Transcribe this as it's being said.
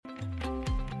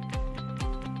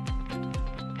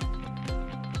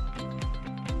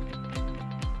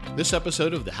This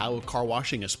episode of the How of Car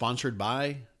Washing is sponsored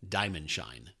by Diamond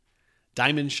Shine.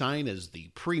 Diamond Shine is the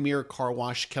premier car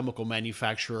wash chemical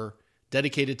manufacturer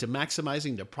dedicated to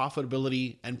maximizing the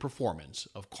profitability and performance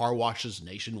of car washes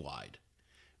nationwide.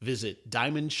 Visit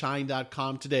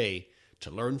diamondshine.com today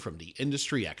to learn from the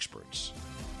industry experts.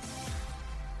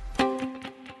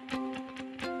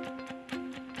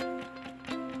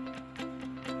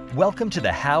 Welcome to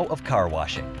the How of Car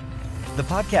Washing, the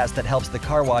podcast that helps the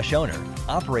car wash owner,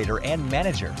 operator, and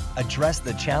manager address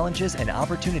the challenges and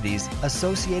opportunities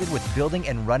associated with building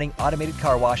and running automated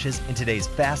car washes in today's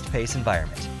fast-paced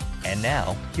environment. And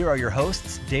now, here are your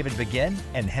hosts, David Begin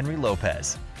and Henry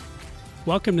Lopez.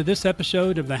 Welcome to this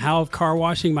episode of the How of Car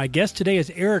Washing. My guest today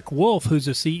is Eric Wulf, who's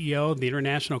the CEO of the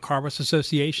International Carwash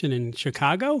Association in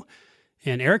Chicago.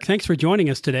 And Eric, thanks for joining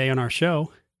us today on our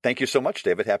show. Thank you so much,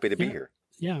 David. Happy to be here.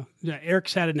 Yeah.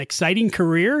 Eric's had an exciting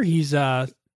career. He's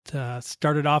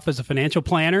started off as a financial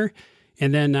planner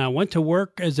and then went to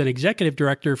work as an executive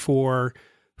director for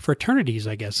fraternities,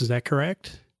 I guess. Is that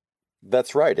correct?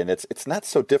 That's right. And it's not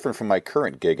so different from my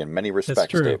current gig in many respects,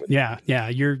 That's true. David. Yeah.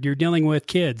 You're dealing with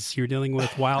kids. You're dealing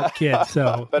with wild kids.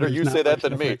 So better you say that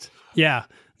than me. Yeah,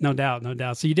 no doubt.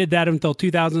 So you did that until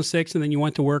 2006, and then you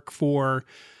went to work for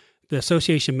the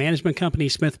association management company,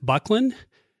 Smith Buckland,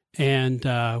 and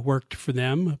worked for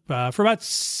them. For about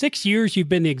 6 years, you've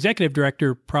been the executive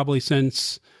director probably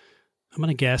since, I'm going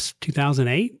to guess,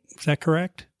 2008. Is that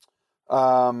correct?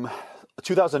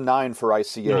 2009 for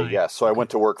ICA, yes. So I went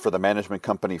to work for the management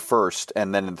company first,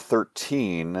 and then in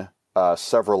 2013,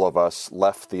 several of us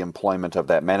left the employment of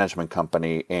that management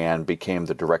company and became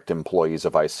the direct employees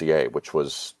of ICA, which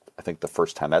was, I think, the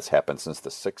first time that's happened since the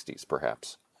 60s,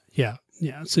 perhaps. Yeah.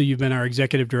 So you've been our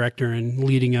executive director and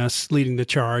leading the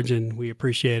charge, and we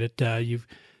appreciate it.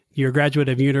 You're a graduate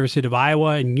of University of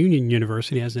Iowa and Union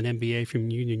University, has an MBA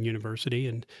from Union University,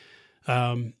 and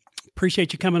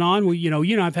appreciate you coming on. You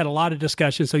and I have had a lot of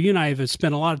discussions. So you and I have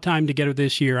spent a lot of time together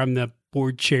this year. I'm the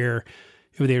board chair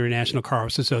of the International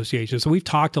Carwash Association. So we've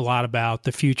talked a lot about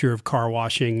the future of car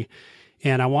washing,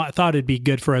 and I thought it'd be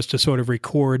good for us to sort of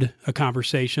record a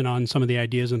conversation on some of the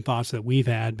ideas and thoughts that we've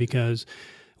had, because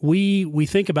we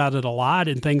think about it a lot,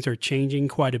 and things are changing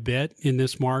quite a bit in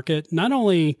this market, not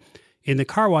only in the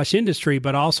car wash industry,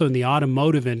 but also in the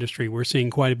automotive industry. We're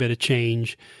seeing quite a bit of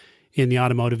change in the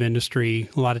automotive industry.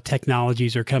 A lot of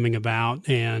technologies are coming about,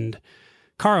 and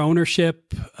car ownership,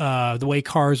 the way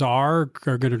cars are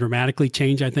going to dramatically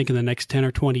change, I think, in the next 10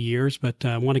 or 20 years. But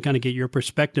I want to kind of get your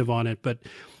perspective on it. But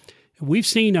we've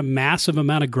seen a massive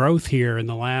amount of growth here in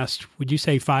the last, would you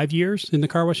say, 5 years in the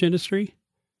car wash industry?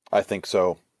 I think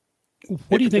so.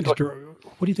 What do you think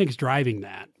is driving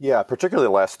that? Yeah, particularly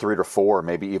the last 3 to 4,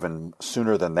 maybe even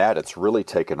sooner than that. It's really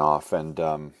taken off. And,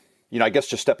 I guess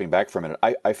just stepping back for a minute,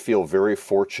 I feel very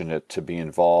fortunate to be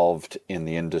involved in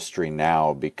the industry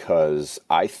now, because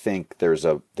I think there is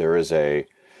a,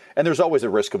 and there's always a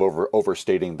risk of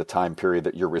overstating the time period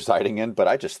that you're residing in, but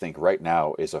I just think right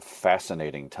now is a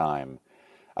fascinating time.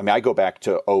 I mean, I go back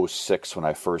to 2006 when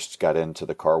I first got into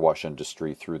the car wash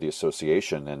industry through the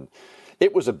association, and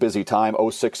it was a busy time,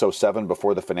 2006, 2007,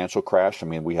 before the financial crash. I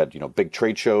mean, we had, big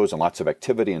trade shows and lots of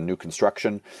activity and new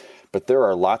construction. But there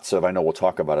are lots of, I know we'll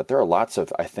talk about it, there are lots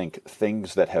of, I think,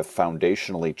 things that have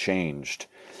foundationally changed.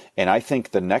 And I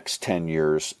think the next 10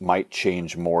 years might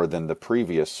change more than the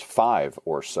previous 5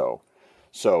 or so.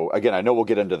 So again, I know we'll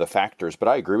get into the factors, but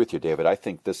I agree with you, David. I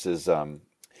think this is,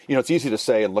 it's easy to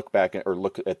say and look back or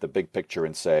look at the big picture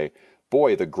and say,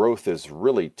 boy, the growth is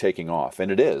really taking off. And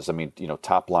it is. I mean,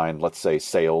 top line, let's say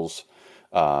sales,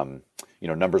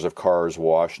 numbers of cars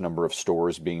washed, number of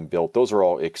stores being built. Those are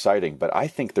all exciting. But I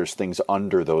think there's things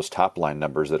under those top line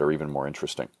numbers that are even more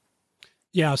interesting.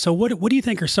 Yeah. So what do you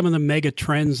think are some of the mega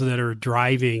trends that are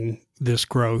driving this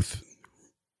growth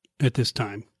at this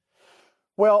time?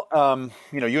 Well,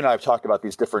 you and I have talked about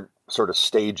these different sort of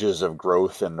stages of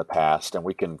growth in the past, and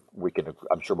we can,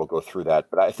 I'm sure we'll go through that.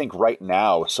 But I think right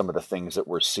now, some of the things that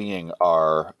we're seeing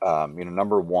are,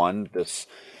 number one, this,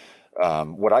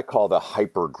 what I call the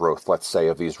hyper growth, let's say,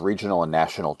 of these regional and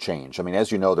national change. I mean,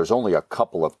 as you know, there's only a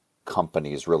couple of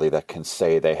companies really that can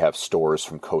say they have stores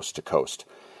from coast to coast.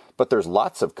 But there's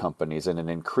lots of companies and an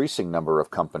increasing number of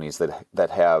companies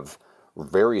that have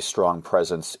very strong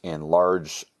presence in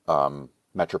large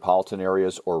metropolitan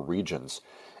areas or regions.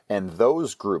 And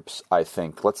those groups, I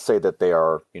think, let's say that they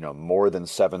are, more than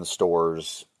 7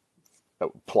 stores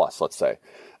plus, let's say,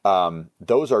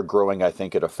 those are growing, I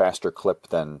think, at a faster clip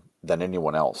than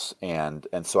anyone else. And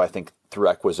so I think through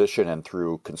acquisition and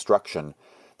through construction,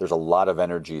 there's a lot of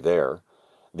energy there.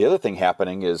 The other thing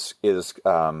happening is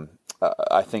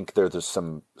I think there's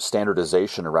some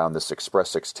standardization around this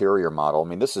express exterior model. I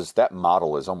mean, that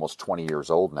model is almost 20 years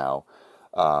old now.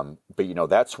 But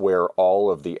that's where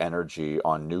all of the energy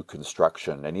on new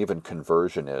construction and even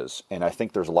conversion is. And I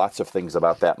think there's lots of things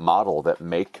about that model that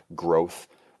make growth,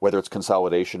 whether it's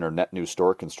consolidation or net new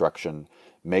store construction,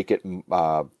 make it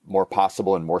more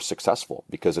possible and more successful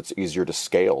because it's easier to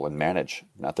scale and manage.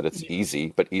 Not that it's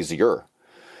easy, but easier.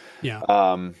 Yeah.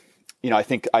 I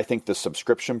think the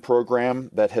subscription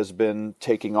program that has been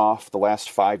taking off the last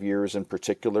 5 years in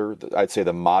particular, I'd say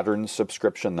the modern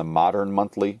subscription, the modern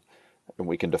monthly, and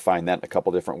we can define that in a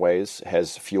couple different ways,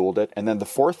 has fueled it. And then the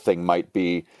fourth thing might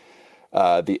be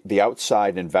the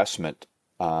outside investment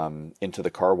into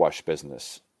the car wash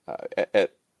business.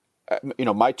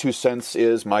 My 2 cents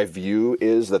is, my view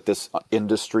is that this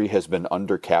industry has been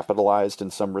undercapitalized in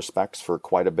some respects for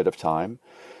quite a bit of time.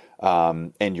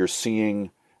 And you're seeing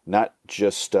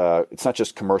it's not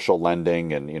just commercial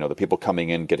lending and, the people coming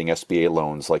in getting SBA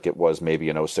loans like it was maybe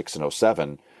in 06 and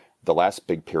 07, the last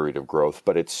big period of growth,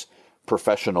 but it's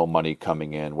professional money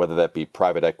coming in, whether that be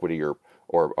private equity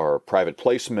or private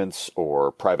placements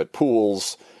or private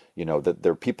pools,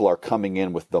 that people are coming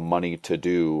in with the money to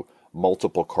do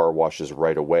multiple car washes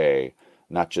right away,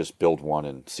 not just build one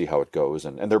and see how it goes.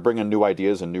 And they're bringing new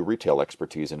ideas and new retail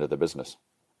expertise into the business.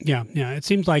 Yeah. It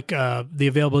seems like the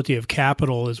availability of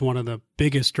capital is one of the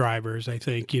biggest drivers. I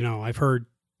think, I've heard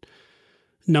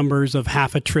numbers of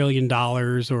 $500 billion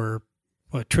or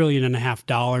 $1.5 trillion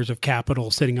of capital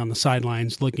sitting on the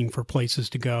sidelines looking for places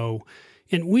to go.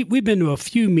 And we've been to a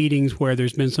few meetings where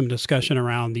there's been some discussion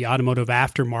around the automotive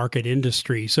aftermarket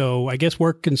industry. So I guess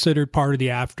we're considered part of the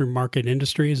aftermarket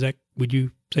industry. Would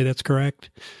you say that's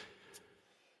correct?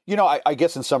 I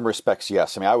guess in some respects,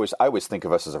 yes. I mean, I always think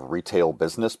of us as a retail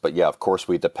business, but yeah, of course,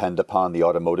 we depend upon the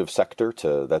automotive sector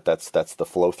that's the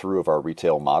flow through of our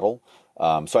retail model.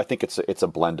 So I think it's a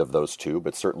blend of those two,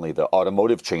 but certainly the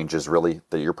automotive changes really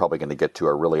that you're probably going to get to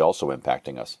are really also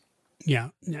impacting us. Yeah.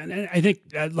 And I think,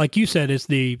 like you said, it's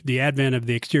the advent of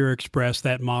the Exterior Express,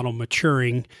 that model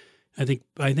maturing. I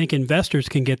think investors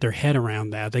can get their head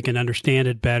around that. They can understand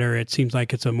it better. It seems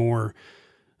like it's a more,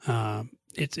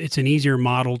 it's an easier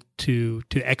model to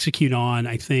execute on.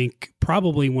 I think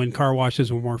probably when car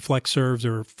washes were more flex serves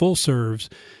or full serves,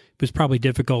 it was probably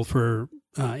difficult for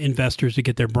investors to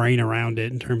get their brain around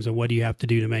it in terms of what do you have to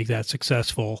do to make that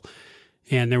successful.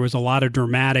 And there was a lot of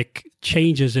dramatic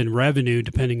changes in revenue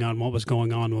depending on what was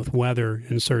going on with weather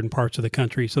in certain parts of the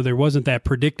country. So there wasn't that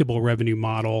predictable revenue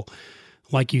model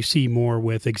like you see more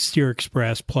with Exterior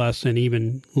Express Plus, and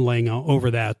even laying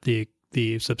over that, the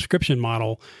subscription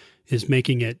model is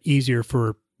making it easier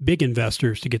for big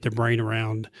investors to get their brain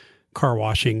around car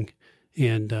washing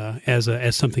and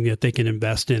as something that they can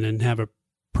invest in and have a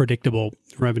predictable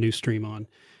revenue stream on.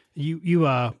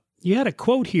 You had a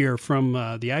quote here from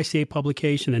the ICA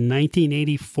publication in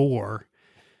 1984,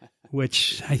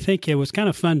 which I think it was kind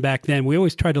of fun back then. We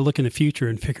always tried to look in the future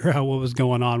and figure out what was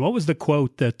going on. What was the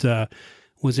quote that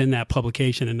was in that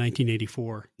publication in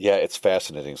 1984? Yeah, it's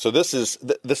fascinating. So this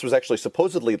was actually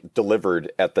supposedly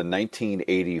delivered at the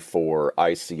 1984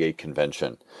 ICA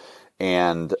convention.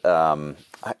 And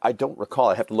I don't recall.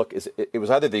 I have to look. It was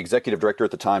either the executive director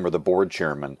at the time or the board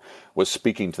chairman was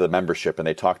speaking to the membership, and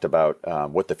they talked about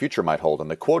what the future might hold. And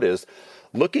the quote is,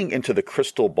 "Looking into the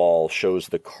crystal ball shows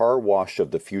the car wash of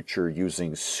the future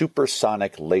using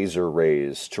supersonic laser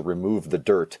rays to remove the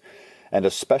dirt, and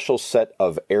a special set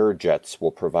of air jets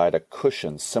will provide a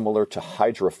cushion similar to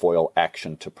hydrofoil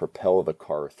action to propel the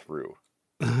car through."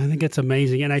 I think it's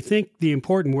amazing. And I think the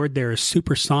important word there is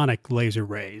supersonic laser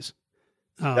rays.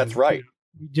 That's right.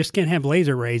 You just can't have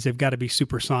laser rays. They've got to be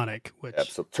supersonic.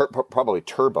 Absolutely. Probably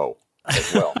turbo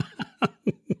as well.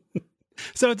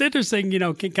 So it's interesting,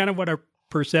 kind of what our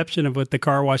perception of what the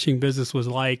car washing business was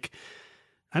like.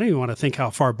 I don't even want to think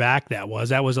how far back that was.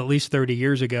 That was at least 30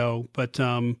 years ago. But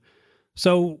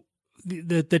so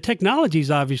the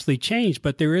technology's obviously changed,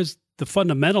 but the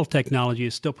fundamental technology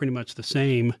is still pretty much the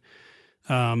same.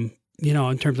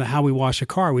 In terms of how we wash a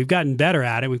car, we've gotten better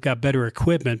at it. We've got better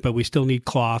equipment, but we still need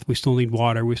cloth. We still need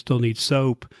water. We still need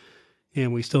soap,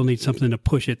 and we still need something to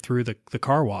push it through the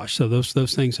car wash. So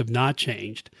those things have not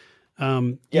changed.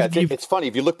 It's funny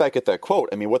if you look back at that quote.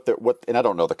 I mean, and I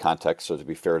don't know the context, so to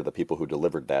be fair to the people who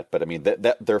delivered that, but I mean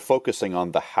that they're focusing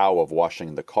on the how of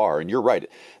washing the car. And you're right.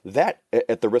 That,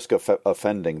 at the risk of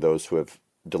offending those who have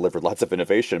delivered lots of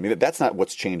innovation, I mean that's not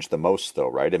what's changed the most, though,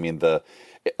 right? I mean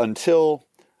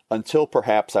until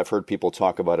perhaps I've heard people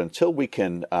talk about until we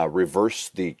can reverse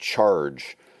the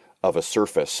charge of a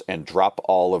surface and drop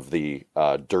all of the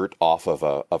dirt off of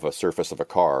a surface of a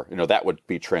car, that would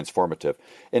be transformative.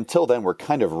 Until then, we're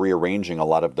kind of rearranging a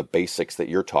lot of the basics that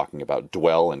you're talking about,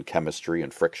 dwell and chemistry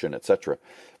and friction, etc.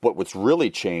 What's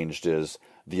really changed is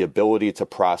the ability to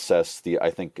process the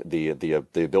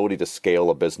ability to scale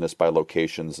a business by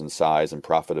locations and size and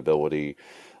profitability,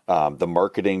 the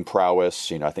marketing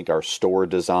prowess, I think our store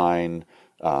design,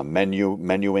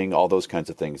 menuing, all those kinds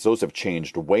of things. Those have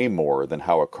changed way more than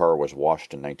how a car was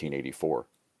washed in 1984.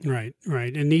 Right.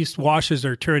 And these washes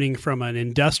are turning from an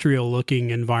industrial-looking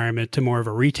environment to more of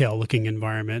a retail-looking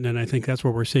environment. And I think that's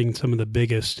where we're seeing some of the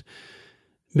biggest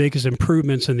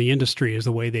improvements in the industry is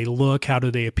the way they look. How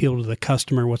do they appeal to the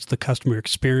customer? What's the customer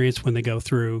experience when they go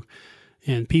through?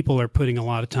 And people are putting a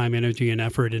lot of time, energy, and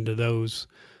effort into those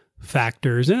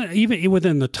factors. And even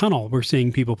within the tunnel, we're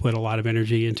seeing people put a lot of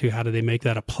energy into how do they make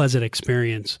that a pleasant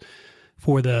experience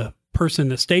for the person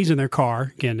that stays in their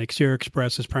car. Again, Exterior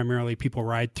Express is primarily people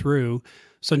ride through.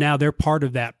 So now they're part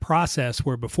of that process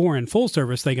where before in full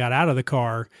service, they got out of the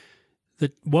car.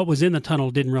 What was in the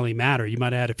tunnel didn't really matter. You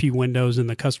might have had a few windows in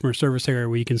the customer service area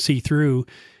where you can see through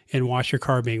and watch your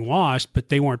car being washed, but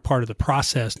they weren't part of the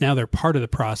process. Now they're part of the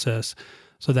process.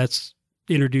 So that's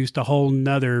introduced a whole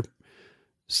nother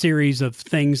series of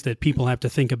things that people have to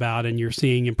think about. And you're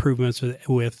seeing improvements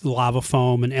with lava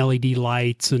foam and LED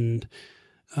lights and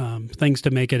things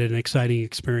to make it an exciting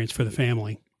experience for the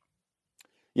family.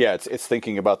 Yeah, it's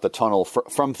thinking about the tunnel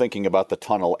from thinking about the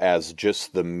tunnel as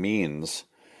just the means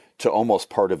to almost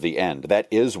part of the end. That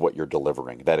is what you're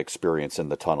delivering, that experience in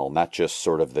the tunnel, not just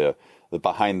sort of the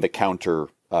behind the counter,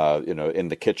 in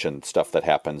the kitchen stuff that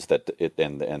happens.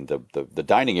 And the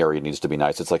dining area needs to be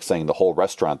nice. It's like saying the whole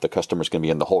restaurant. The customer's going to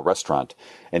be in the whole restaurant,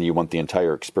 and you want the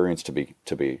entire experience to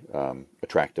be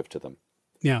attractive to them.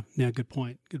 Yeah. Good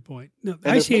point. No,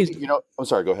 I'm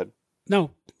sorry. Go ahead.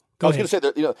 No, I was going to say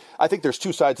that. I think there's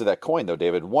two sides of that coin, though,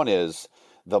 David. One is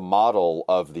the model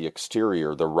of the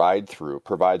exterior, the ride-through,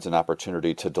 provides an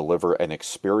opportunity to deliver an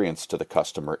experience to the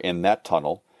customer in that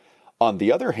tunnel. On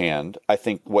the other hand, I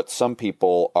think what some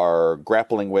people are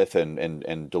grappling with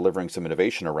and delivering some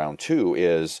innovation around too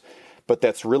but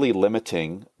that's really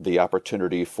limiting the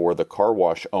opportunity for the car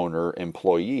wash owner,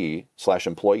 employee to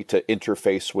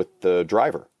interface with the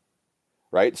driver,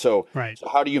 right? So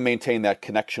how do you maintain that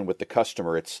connection with the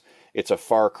customer? It's a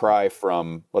far cry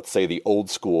from, let's say, the old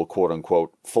school, quote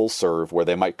unquote, full serve, where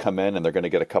they might come in and they're going to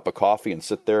get a cup of coffee and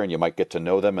sit there and you might get to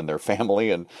know them and their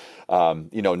family. And,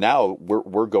 now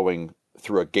we're going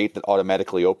through a gate that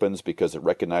automatically opens because it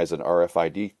recognizes an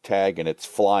RFID tag and it's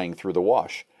flying through the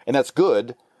wash. And that's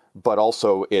good, but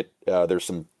also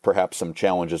there's perhaps some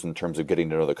challenges in terms of getting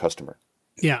to know the customer.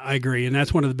 Yeah, I agree. And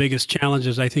that's one of the biggest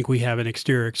challenges I think we have in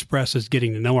Exterior Express is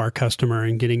getting to know our customer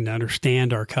and getting to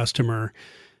understand our customer.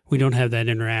 We don't have that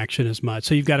interaction as much.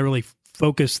 So you've got to really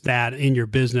focus that in your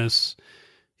business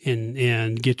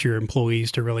and get your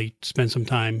employees to really spend some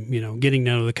time, getting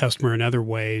to know the customer in other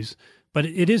ways. But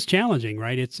it is challenging,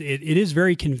 right? It is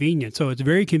very convenient. So it's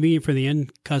very convenient for the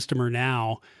end customer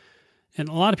now. And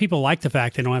a lot of people like the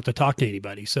fact they don't have to talk to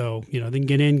anybody. So, they can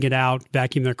get in, get out,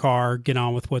 vacuum their car, get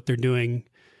on with what they're doing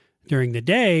during the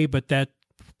day. But that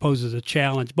poses a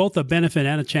challenge, both a benefit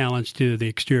and a challenge to the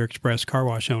Exterior Express car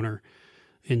wash owner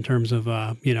in terms of,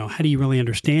 how do you really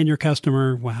understand your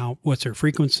customer? What's their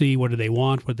frequency? What do they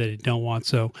want? What do they don't want?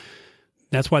 So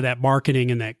that's why that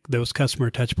marketing and those customer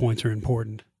touch points are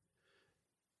important.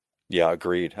 Yeah,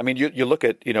 agreed. I mean, you look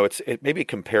at, maybe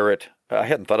compare it. I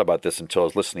hadn't thought about this until I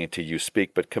was listening to you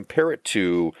speak, but compare it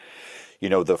to,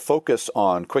 the focus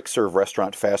on quick serve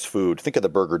restaurant fast food. Think of the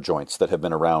burger joints that have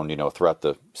been around, throughout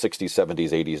the 60s,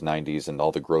 70s, 80s, 90s, and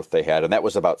all the growth they had. And that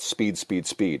was about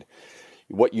speed.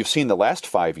 What you've seen the last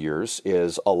 5 years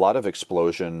is a lot of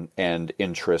explosion and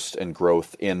interest and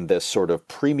growth in this sort of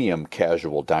premium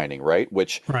casual dining, right?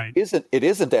 Which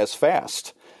isn't as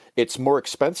fast. It's more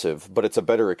expensive, but it's a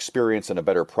better experience and a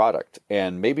better product.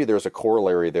 And maybe there's a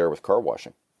corollary there with car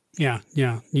washing. Yeah.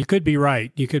 You could be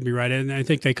right. And I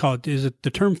think they call it, is it the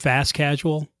term fast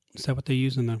casual? Is that what they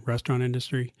use in the restaurant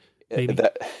industry? Maybe.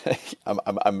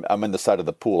 I'm in the side of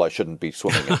the pool I shouldn't be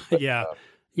swimming in.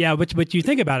 Yeah. But you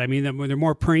think about it. I mean, they're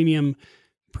more premium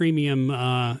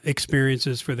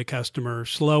experiences for the customer,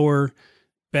 slower,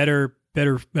 better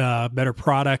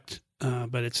product.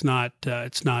 But it's not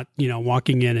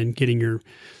walking in and getting your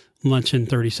lunch in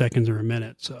 30 seconds or a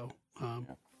minute. So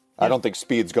I don't think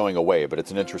speed's going away, but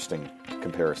it's an interesting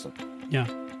comparison. Yeah.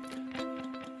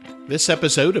 This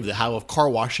episode of The How of Car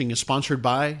Washing is sponsored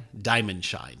by Diamond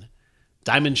Shine.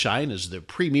 Diamond Shine is the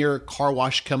premier car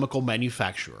wash chemical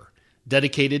manufacturer.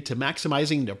 dedicated to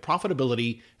maximizing the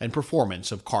profitability and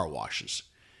performance of car washes.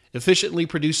 Efficiently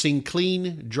producing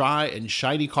clean, dry, and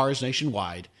shiny cars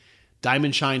nationwide,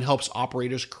 Diamond Shine helps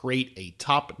operators create a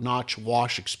top-notch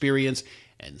wash experience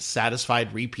and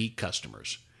satisfied repeat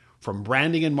customers. From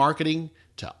branding and marketing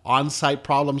to on-site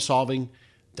problem solving,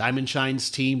 Diamond Shine's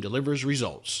team delivers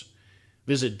results.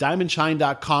 Visit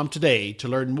diamondshine.com today to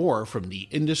learn more from the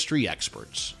industry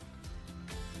experts.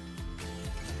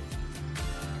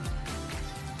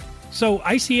 So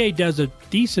ICA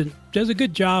does a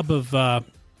good job of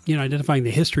identifying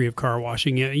the history of car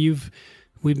washing.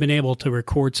 We've been able to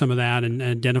record some of that and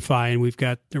identify, and we've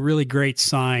got a really great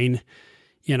sign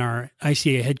in our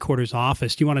ICA headquarters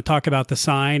office. Do you want to talk about the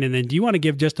sign, and then do you want to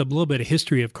give just a little bit of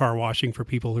history of car washing for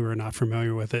people who are not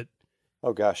familiar with it?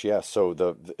 Oh gosh, yeah. So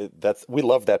we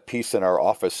love that piece in our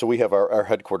office. So we have our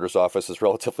headquarters office is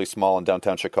relatively small in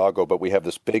downtown Chicago, but we have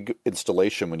this big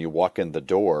installation when you walk in the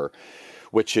door,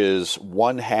 which is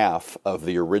one half of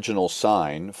the original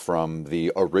sign from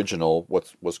the original,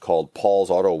 what was called Paul's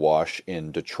Auto Wash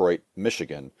in Detroit,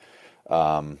 Michigan,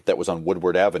 that was on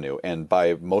Woodward Avenue. And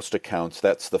by most accounts,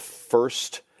 that's the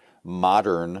first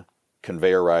modern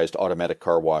conveyorized automatic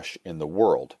car wash in the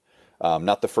world.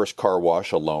 Not the first car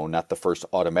wash alone, not the first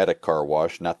automatic car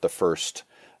wash, not the first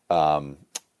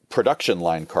production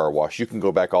line car wash. You can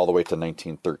go back all the way to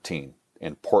 1913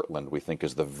 in Portland, we think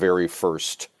is the very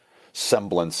first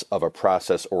semblance of a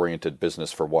process-oriented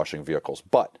business for washing vehicles.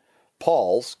 But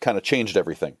Paul's kind of changed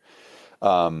everything,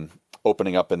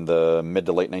 opening up in the mid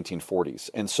to late 1940s.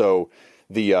 And so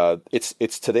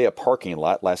it's today a parking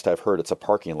lot. Last I've heard, it's a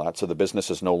parking lot, so the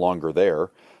business is no longer there.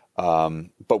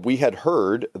 But we had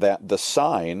heard that the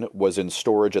sign was in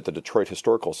storage at the Detroit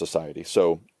Historical Society.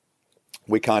 So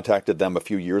we contacted them a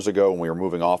few years ago when we were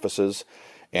moving offices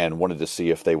and wanted to see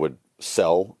if they would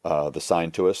sell the sign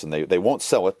to us. And they won't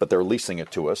sell it, but they're leasing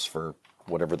it to us for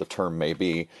whatever the term may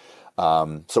be.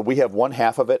 So we have one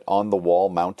half of it on the wall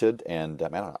mounted. And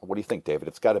man, what do you think, David?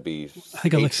 It's got to be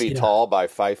 8 feet tall by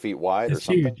 5 feet wide or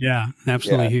something. Huge. Yeah,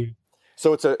 absolutely huge.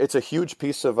 So it's a huge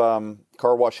piece of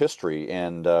car wash history,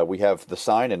 and we have the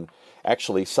sign. And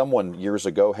actually, someone years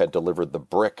ago had delivered the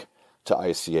brick to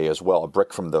ICA as well, a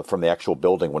brick from the actual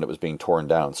building when it was being torn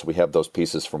down. So we have those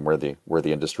pieces from where the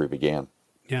industry began.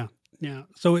 Yeah.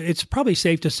 So it's probably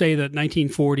safe to say that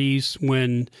 1940s,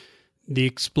 when the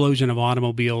explosion of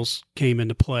automobiles came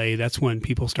into play, that's when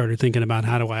people started thinking about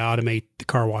how do I automate the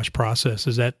car wash process.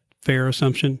 Is that a fair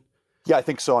assumption? Yeah, I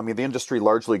think so. I mean, the industry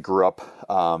largely grew up,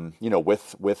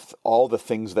 with all the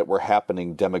things that were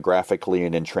happening demographically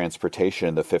and in transportation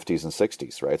in the 50s and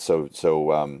 60s, right? So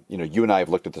you and I have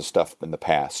looked at this stuff in the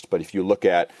past, but if you look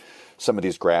at some of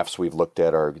these graphs we've looked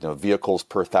at are, vehicles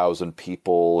per 1,000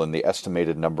 people and the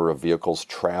estimated number of vehicles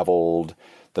traveled,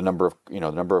 the number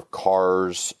of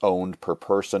cars owned per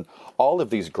person. All of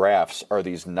these graphs are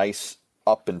these nice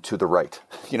up and to the right.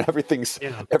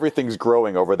 Everything's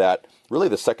growing over that, really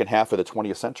the second half of the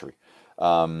 20th century.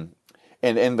 And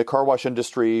the car wash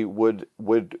industry would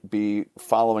be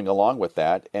following along with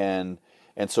that. And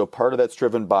so part of that's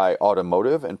driven by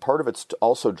automotive, and part of it's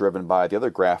also driven by the other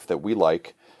graph that we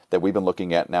like, that we've been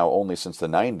looking at now only since the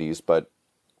 90s. But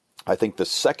I think the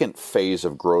second phase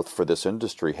of growth for this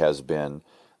industry has been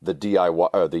the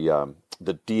DIY,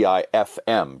 the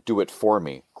DIFM, do it for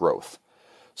me growth.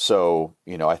 So,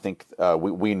 I think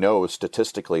we know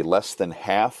statistically less than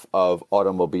half of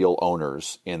automobile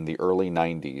owners in the early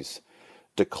 90s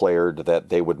declared that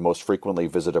they would most frequently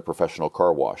visit a professional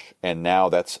car wash. And now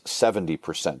that's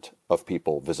 70% of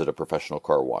people visit a professional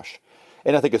car wash.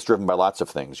 And I think it's driven by lots of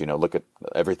things. Look at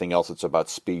everything else. It's about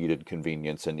speed and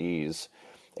convenience and ease.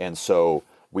 And so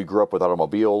we grew up with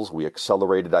automobiles. We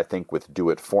accelerated, I think, with do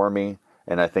it for me.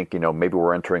 And I think, maybe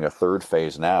we're entering a third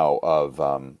phase now of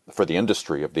for the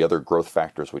industry of the other growth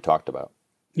factors we talked about.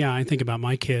 Yeah, I think about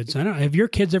my kids. Have your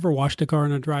kids ever washed a car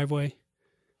in a driveway?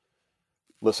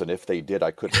 Listen, if they did, I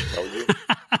couldn't tell you.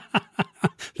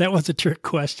 That was a trick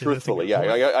question. Truthfully,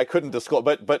 yeah, I couldn't disclose,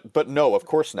 but no, of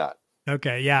course not.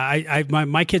 Okay, yeah,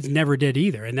 my kids never did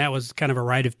either, and that was kind of a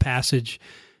rite of passage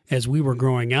as we were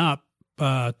growing up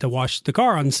to wash the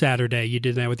car on Saturday. You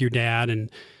did that with your dad, and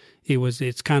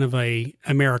it's kind of a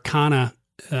Americana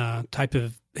type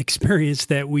of experience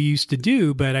that we used to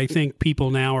do. But I think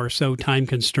people now are so time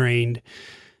constrained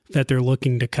that they're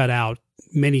looking to cut out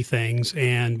many things.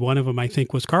 And one of them, I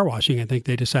think, was car washing. I think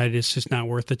they decided it's just not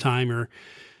worth the time or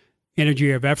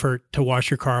energy or effort to wash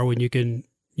your car when you can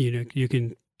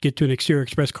get to an exterior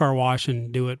express car wash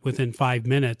and do it within 5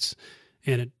 minutes,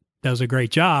 and it does a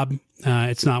great job.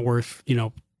 It's not worth,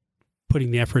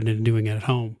 putting the effort into doing it at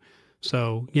home.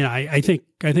 So, I think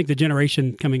the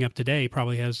generation coming up today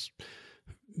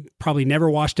probably never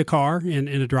washed a car in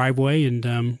a driveway. And,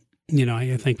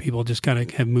 I think people just kind of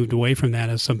have moved away from that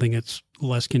as something that's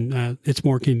it's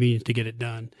more convenient to get it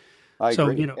done. I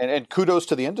agree. And kudos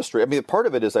to the industry. I mean, part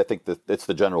of it is, I think, that it's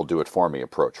the general do-it-for-me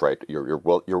approach, right?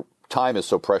 Your time is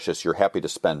so precious, you're happy to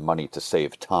spend money to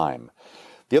save time.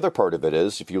 The other part of it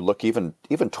is, if you look even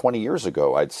 20 years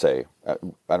ago, I'd say, I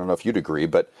don't know if you'd agree,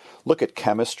 but look at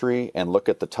chemistry and look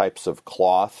at the types of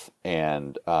cloth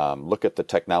and look at the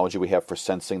technology we have for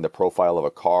sensing the profile of a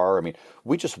car. I mean,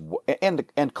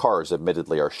 and cars,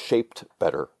 admittedly, are shaped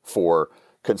better for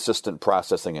consistent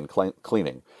processing and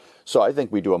cleaning. So I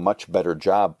think we do a much better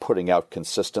job putting out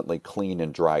consistently clean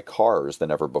and dry cars than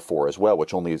ever before as well,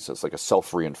 which only is like a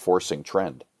self-reinforcing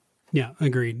trend. Yeah,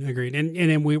 agreed. And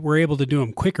then we were able to do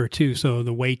them quicker too. So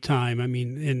the wait time, I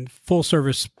mean, in full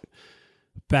service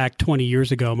back 20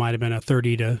 years ago might have been a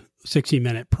 30 to 60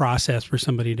 minute process for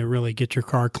somebody to really get your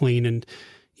car clean.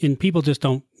 And people just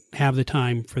don't have the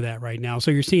time for that right now.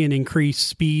 So you're seeing increased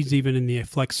speeds even in the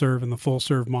flex serve and the full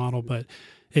serve model. But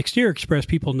exterior express,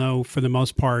 people know for the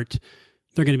most part,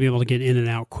 they're going to be able to get in and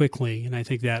out quickly. And I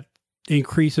think that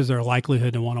increases their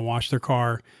likelihood to want to wash their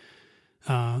car.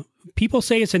 People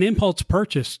say it's an impulse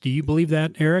purchase. Do you believe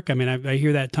that, Eric? I mean, I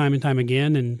hear that time and time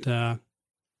again. And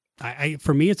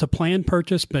for me, it's a planned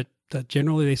purchase, but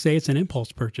generally they say it's an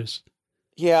impulse purchase.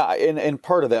 Yeah, and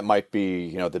part of that might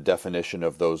be, the definition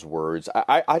of those words.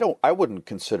 I wouldn't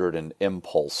consider it an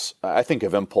impulse. I think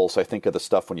of impulse, I think of the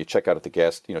stuff when you check out at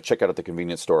the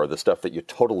convenience store, the stuff that you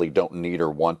totally don't need or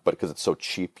want, but because it's so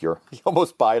cheap, you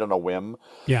almost buy it on a whim.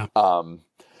 Yeah.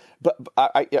 But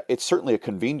it's certainly a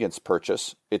convenience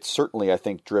purchase. It's certainly, I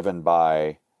think, driven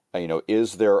by,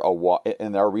 is there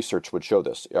and our research would show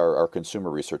this, our consumer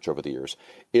research over the years,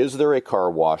 is there a car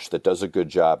wash that does a good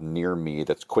job near me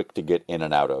that's quick to get in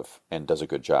and out of and does a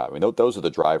good job? I mean, those are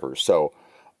the drivers. So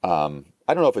I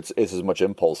don't know if it's as much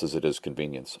impulse as it is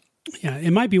convenience. Yeah, it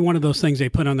might be one of those things they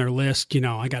put on their list.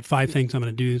 I got 5 things I'm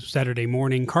going to do Saturday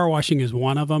morning. Car washing is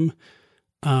one of them.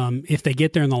 If they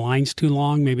get there and the line's too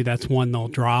long, maybe that's one they'll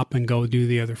drop and go do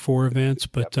the other 4 events.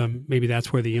 But maybe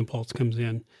that's where the impulse comes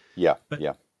in. Yeah, but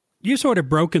yeah. You sort of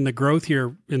broken the growth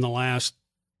here in the last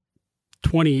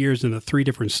 20 years into 3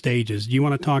 different stages. Do you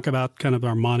want to talk about kind of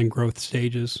our modern growth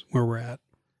stages, where we're at?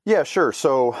 Yeah, sure.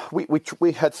 So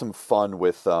we had some fun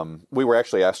with, we were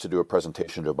actually asked to do a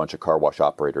presentation to a bunch of car wash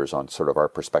operators on sort of our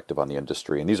perspective on the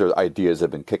industry. And these are ideas that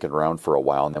have been kicking around for a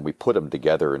while. And then we put them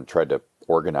together and tried to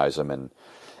organize them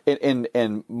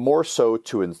and more so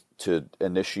to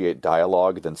initiate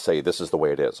dialogue than say, this is the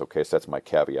way it is. Okay, so that's my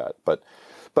caveat.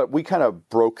 But we kind of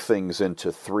broke things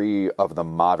into 3 of the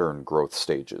modern growth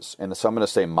stages. And so I'm going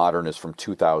to say modern is from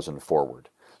 2000 forward.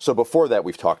 So before that,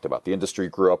 we've talked about the industry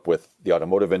grew up with the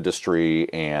automotive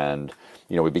industry, and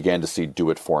we began to see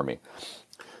do-it-for-me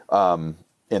in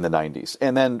the 90s.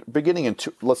 And then beginning in,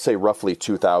 let's say, roughly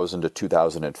 2000 to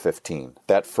 2015,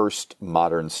 that first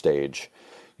modern stage,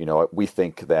 we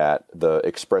think that the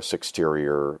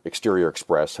exterior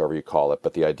express, however you call it,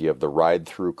 but the idea of the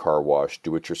ride-through car wash,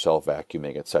 do-it-yourself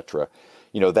vacuuming, etc.,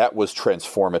 that was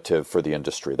transformative for the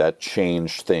industry. That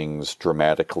changed things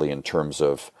dramatically in terms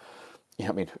of,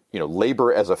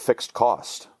 labor as a fixed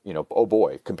cost, oh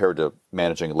boy, compared to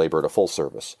managing labor at a full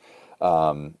service.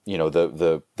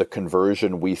 The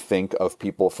conversion, we think, of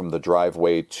people from the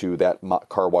driveway to that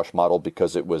car wash model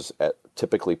because it was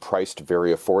typically priced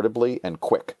very affordably and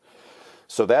quick.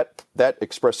 So that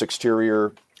express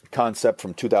exterior concept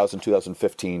from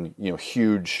 2015,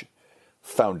 huge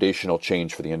foundational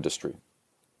change for the industry.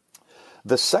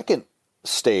 The second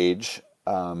stage,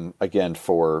 again,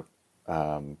 for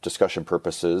discussion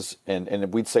purposes,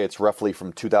 and we'd say it's roughly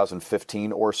from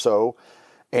 2015 or so,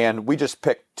 and we just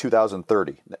picked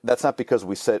 2030. That's not because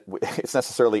we said it's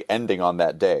necessarily ending on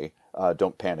that day.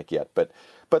 Don't panic yet, but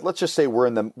let's just say we're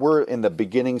in the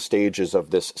beginning stages of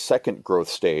this second growth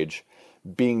stage,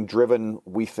 being driven,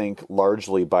 we think,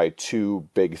 largely by 2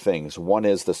 big things. One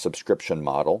is the subscription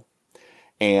model.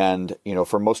 And,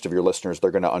 for most of your listeners,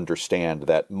 they're going to understand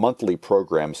that monthly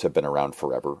programs have been around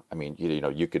forever. I mean,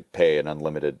 you could pay an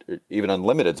unlimited, even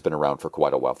unlimited's been around for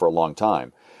quite a while, for a long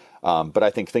time. But I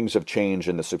think things have changed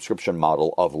in the subscription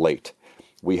model of late.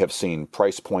 We have seen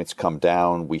price points come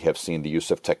down. We have seen the use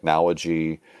of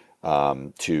technology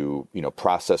to,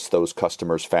 process those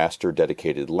customers faster,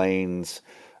 dedicated lanes.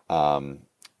 And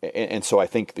so I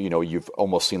think, you've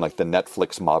almost seen like the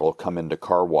Netflix model come into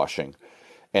car washing.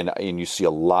 And you see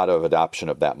a lot of adoption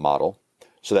of that model.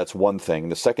 So that's one thing.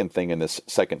 The second thing in this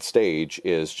second stage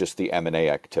is just the M&A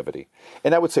activity.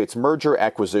 And I would say it's merger,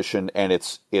 acquisition, and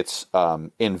it's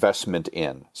investment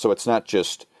in. So it's not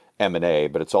just M&A,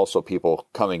 but it's also people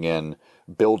coming in,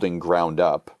 building ground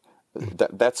up.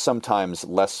 That's sometimes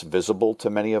less visible to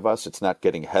many of us. It's not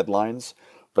getting headlines,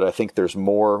 but I think there's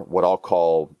more what I'll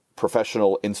call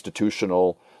professional,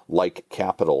 institutional, like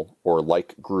capital or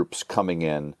like groups coming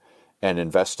in and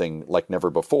investing like never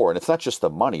before. And it's not just the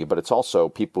money, but it's also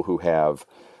people who have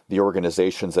the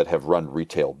organizations that have run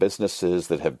retail businesses,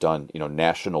 that have done,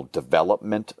 national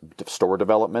development, store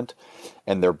development,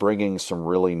 and they're bringing some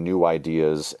really new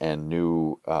ideas and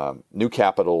new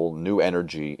capital, new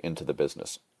energy into the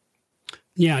business.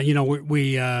 Yeah,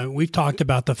 we've talked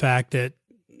about the fact that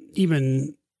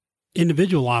even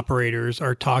individual operators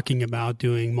are talking about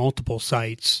doing multiple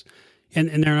sites.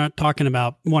 And they're not talking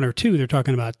about one or two, they're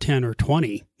talking about 10 or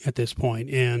 20 at this point.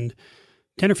 And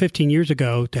 10 or 15 years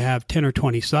ago, to have 10 or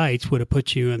 20 sites would have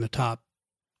put you in the top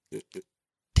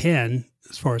 10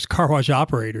 as far as car wash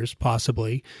operators,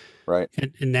 possibly. Right.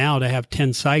 And now to have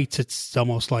 10 sites, it's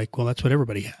almost like, well, that's what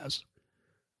everybody has.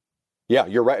 Yeah,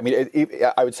 you're right. I mean,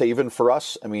 I would say even for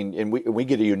us, I mean, and we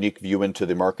get a unique view into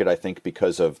the market, I think,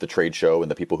 because of the trade show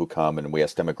and the people who come, and we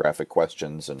ask demographic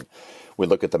questions and we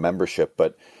look at the membership.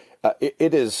 But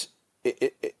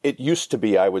it used to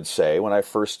be, I would say, when I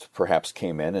first perhaps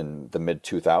came in the mid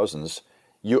 2000s,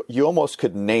 you almost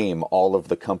could name all of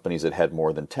the companies that had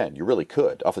more than 10. You really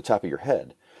could off the top of your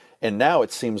head. And now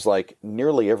it seems like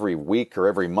nearly every week or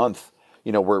every month,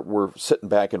 we're sitting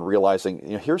back and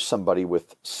realizing, here's somebody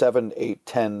with 7, 8,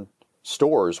 10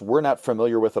 stores we're not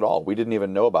familiar with at all. We didn't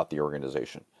even know about the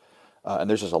organization. And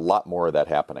there's just a lot more of that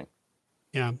happening.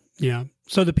 Yeah, yeah.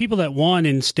 So the people that won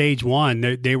in stage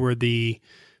one, they were the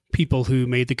people who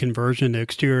made the conversion to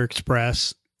Exterior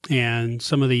Express and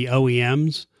some of the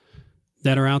OEMs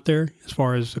that are out there as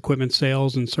far as equipment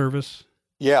sales and service.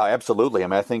 Yeah, absolutely. I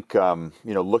mean, I think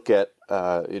look at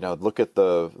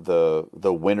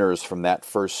the winners from that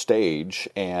first stage,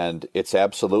 and it's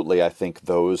absolutely, I think,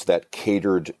 those that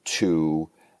catered to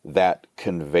that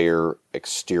conveyor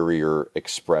exterior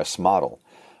express model.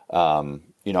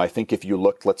 I think if you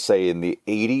looked, let's say, in the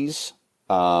 80s,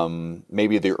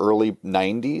 maybe the early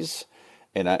 90s,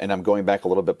 and I'm going back a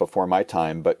little bit before my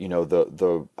time, but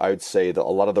I would say that a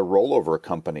lot of the rollover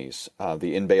companies,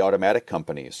 the in-bay automatic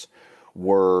companies,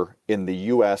 were in the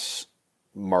U.S.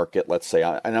 market, let's say,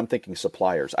 and I'm thinking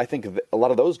suppliers. I think a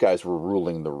lot of those guys were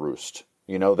ruling the roost.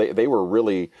 They were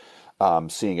really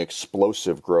seeing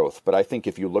explosive growth. But I think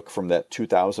if you look from that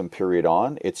 2000 period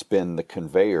on, it's been the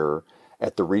conveyor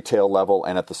at the retail level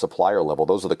and at the supplier level.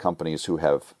 Those are the companies who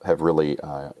have really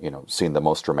seen the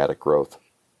most dramatic growth.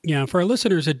 Yeah, for our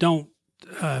listeners that don't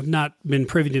not been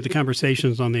privy to the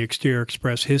conversations on the Exterior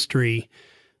Express history,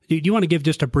 do you want to give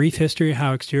just a brief history of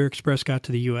how Exterior Express got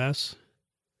to the U.S.?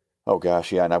 Oh,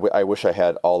 gosh, yeah. And I wish I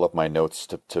had all of my notes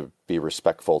to be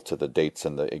respectful to the dates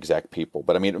and the exact people.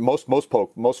 But I mean, most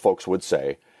folks would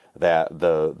say that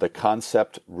the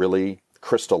concept really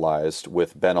crystallized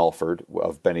with Ben Alford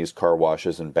of Benny's Car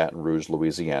Washes in Baton Rouge,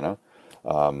 Louisiana.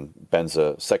 Ben's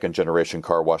a second-generation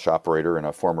car wash operator and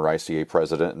a former ICA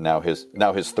president, and now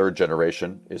his third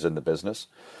generation is in the business.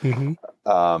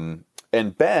 Mm-hmm.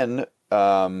 And Ben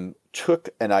took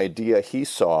an idea he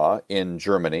saw in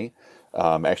Germany.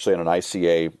 Actually, on an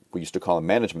ICA, we used to call them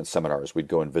management seminars. We'd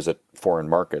go and visit foreign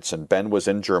markets. And Ben was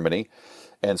in Germany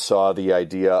and saw the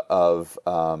idea of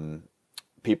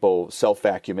people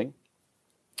self-vacuuming.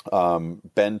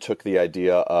 Ben took the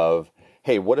idea of,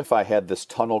 hey, what if I had this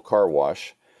tunnel car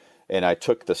wash and I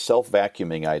took the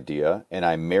self-vacuuming idea and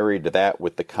I married that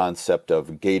with the concept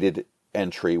of gated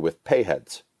entry with pay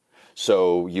heads.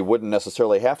 So you wouldn't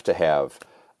necessarily have to have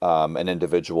an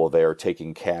individual there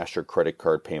taking cash or credit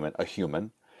card payment, a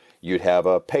human. You'd have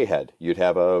a pay head. You'd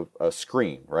have a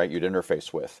screen, right, you'd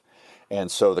interface with. And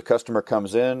so the customer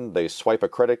comes in, they swipe a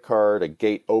credit card, a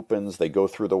gate opens, they go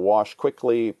through the wash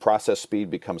quickly, process speed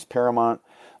becomes paramount.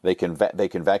 They can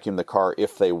vacuum the car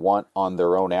if they want on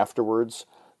their own afterwards.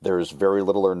 There's very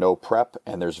little or no prep,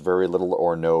 and there's very little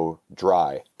or no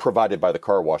dry, provided by the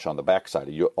car wash on the backside.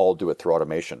 You all do it through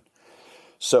automation.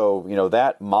 So,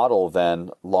 that model then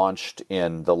launched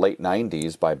in the late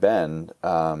 90s by Ben,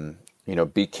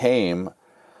 became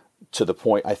to the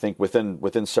point, I think,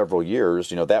 within several years,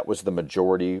 that was the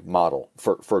majority model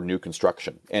for new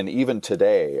construction. And even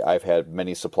today, I've had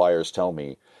many suppliers tell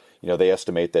me, they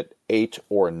estimate that 8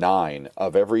 or 9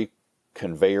 of every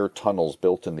conveyor tunnels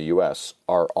built in the U.S.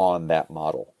 are on that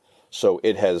model. So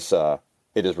it has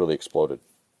really exploded.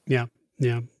 Yeah,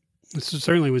 yeah. This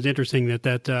certainly was interesting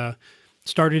that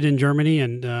started in Germany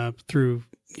and through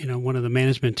one of the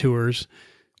management tours,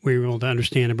 we were able to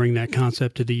understand and bring that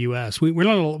concept to the U.S. We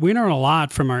learn a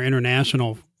lot from our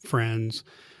international friends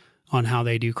on how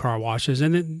they do car washes,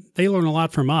 and then they learn a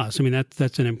lot from us. I mean,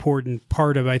 that's an important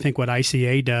part of, I think, what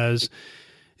ICA does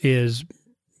is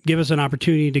give us an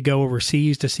opportunity to go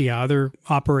overseas to see how other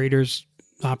operators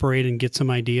operate and get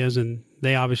some ideas. And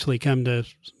they obviously come to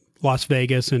Las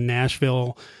Vegas and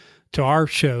Nashville to our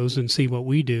shows and see what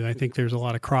we do. I think there's a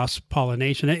lot of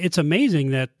cross-pollination. It's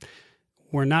amazing that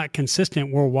we're not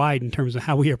consistent worldwide in terms of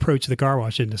how we approach the car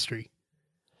wash industry.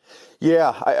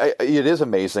 Yeah, it is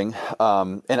amazing.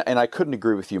 And I couldn't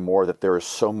agree with you more that there is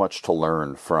so much to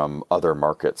learn from other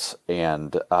markets.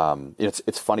 And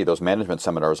it's funny, those management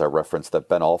seminars I referenced that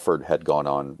Ben Alford had gone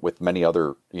on with many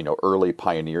other, early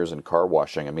pioneers in car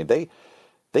washing. I mean,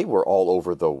 they were all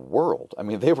over the world. I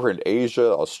mean, they were in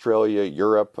Asia, Australia,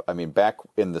 Europe. I mean, back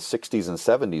in the 60s and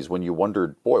 70s when you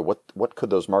wondered, boy, what could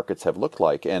those markets have looked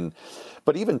like?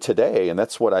 But even today, and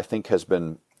that's what I think has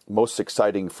been most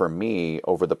exciting for me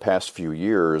over the past few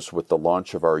years with the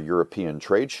launch of our European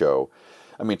trade show.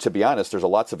 I mean, to be honest, there's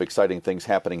lots of exciting things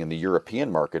happening in the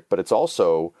European market, but it's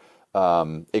also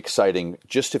exciting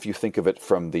just if you think of it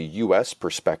from the U.S.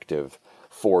 perspective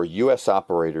for U.S.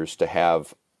 operators to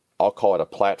have, I'll call it a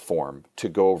platform, to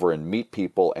go over and meet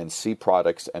people and see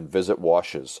products and visit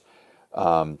washes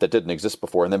that didn't exist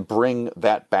before, and then bring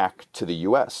that back to the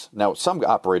U.S. Now, some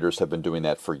operators have been doing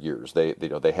that for years.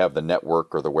 They have the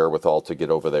network or the wherewithal to get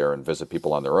over there and visit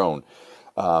people on their own.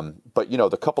 But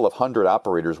the couple of hundred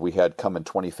operators we had come in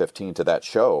 2015 to that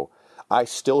show, I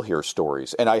still hear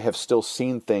stories, and I have still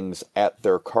seen things at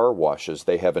their car washes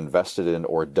they have invested in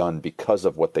or done because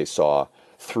of what they saw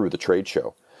through the trade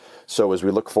show. So as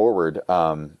we look forward,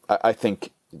 I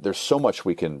think there's so much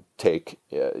we can take,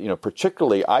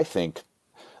 particularly I think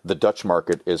the Dutch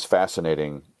market is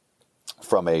fascinating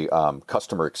from a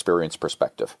customer experience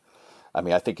perspective. I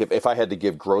mean, I think if I had to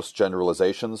give gross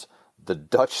generalizations, the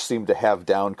Dutch seem to have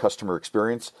down customer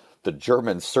experience. The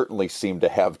Germans certainly seem to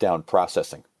have down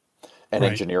processing and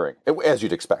engineering, as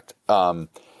you'd expect. And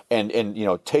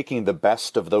taking the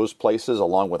best of those places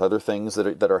along with other things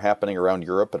that are happening around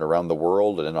Europe and around the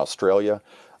world and in Australia,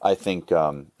 I think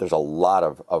there's a lot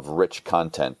of rich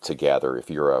content to gather if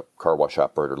you're a car wash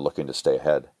operator looking to stay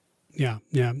ahead. Yeah.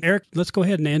 Eric, let's go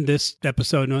ahead and end this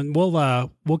episode, and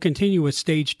we'll continue with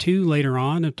stage 2 later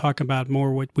on and talk about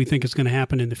more what we think is going to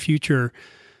happen in the future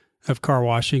of car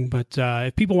washing. But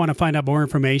if people want to find out more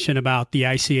information about the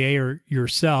ICA or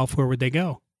yourself, where would they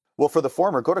go? Well, for the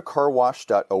former, go to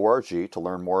carwash.org to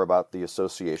learn more about the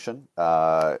association.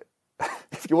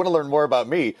 If you want to learn more about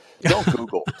me, don't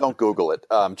Google it.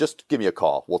 Just give me a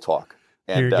call. We'll talk.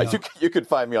 And you can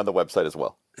find me on the website as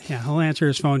well. Yeah, he'll answer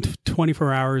his phone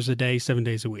 24 hours a day, 7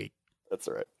 days a week. That's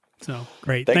all right. So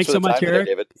great. Thanks so much, Eric.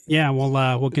 Today, David. Yeah,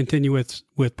 we'll continue with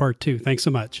part 2. Thanks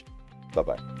so much.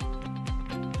 Bye-bye.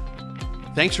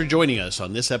 Thanks for joining us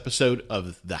on this episode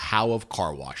of The How of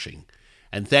Car Washing.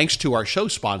 And thanks to our show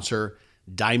sponsor,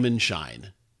 Diamond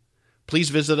Shine. Please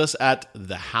visit us at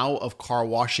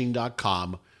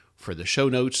thehowofcarwashing.com for the show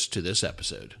notes to this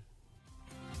episode.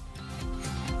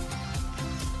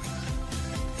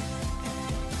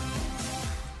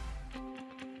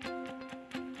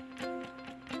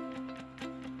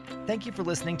 Thank you for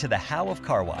listening to The How of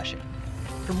Car Washing.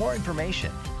 For more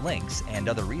information, links, and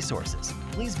other resources,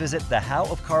 please visit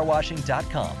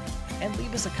thehowofcarwashing.com and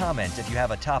leave us a comment if you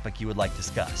have a topic you would like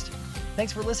discussed.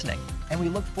 Thanks for listening, and we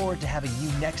look forward to having you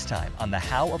next time on The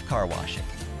How of Car Washing.